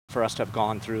For us to have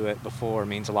gone through it before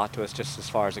means a lot to us just as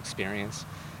far as experience.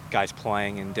 Guys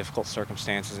playing in difficult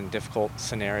circumstances, in difficult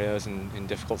scenarios, and in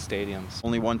difficult stadiums.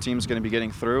 Only one team's going to be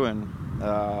getting through, and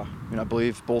I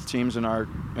believe both teams in our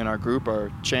group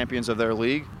are champions of their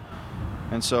league.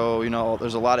 And so,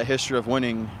 there's a lot of history of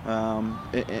winning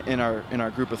in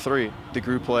our group of three. The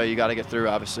group play, you got to get through,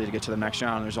 obviously, to get to the next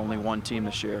round. There's only one team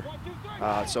this year.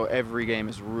 So every game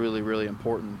is really, really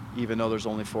important, even though there's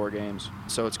only 4 games.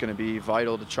 So it's going to be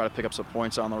vital to try to pick up some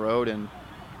points on the road, and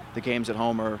the games at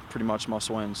home are pretty much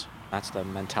must-wins. That's the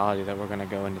mentality that we're going to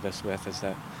go into this with, is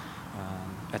that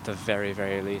at the very,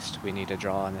 very least, we need a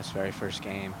draw in this very first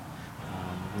game.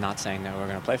 Not saying that we're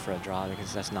going to play for a draw,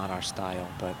 because that's not our style,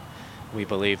 but we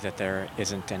believe that there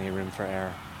isn't any room for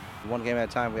error. One game at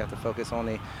a time. We have to focus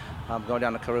only going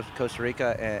down to Costa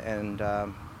Rica and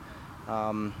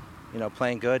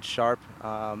playing good, sharp,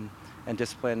 and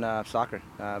disciplined soccer,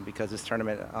 because this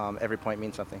tournament, every point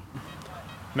means something.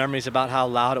 Memories about how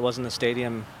loud it was in the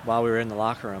stadium while we were in the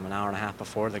locker room an hour and a half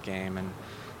before the game, and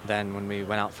then when we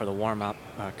went out for the warm-up,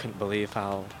 couldn't believe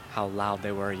how loud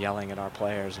they were yelling at our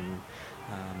players and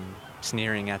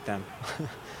sneering at them.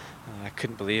 I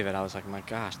couldn't believe it. I was like, my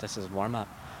gosh, this is warm-up.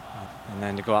 And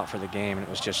then to go out for the game, and it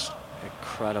was just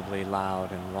incredibly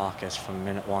loud and raucous from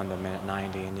minute 1 to minute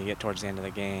 90, and you get towards the end of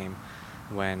the game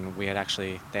when they had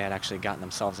actually gotten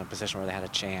themselves in a position where they had a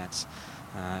chance,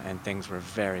 and things were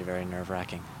very, very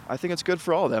nerve-wracking. I think it's good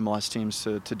for all the MLS teams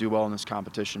to do well in this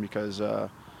competition, because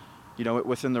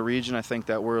within the region, I think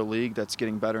that we're a league that's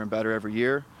getting better and better every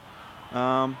year.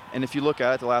 And if you look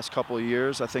at it the last couple of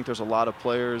years, I think there's a lot of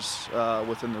players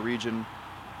within the region,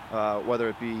 whether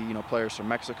it be players from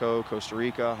Mexico, Costa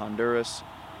Rica, Honduras,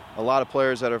 a lot of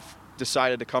players that have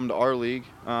decided to come to our league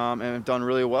and have done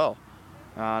really well.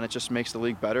 And it just makes the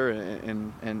league better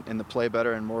and the play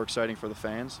better and more exciting for the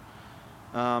fans.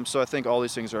 So I think all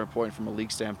these things are important from a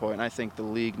league standpoint, and I think the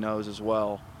league knows as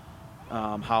well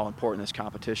how important this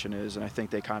competition is, and I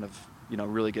think they kind of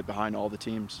really get behind all the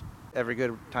teams. Every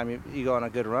good time you go on a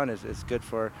good run is good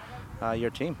for your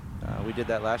team. We did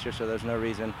that last year, so there's no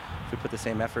reason if we put the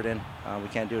same effort in, we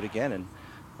can't do it again. And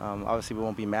obviously we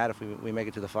won't be mad if we make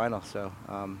it to the final. So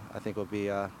I think we'll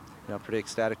be pretty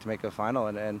ecstatic to make a final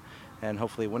and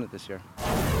hopefully win it this year.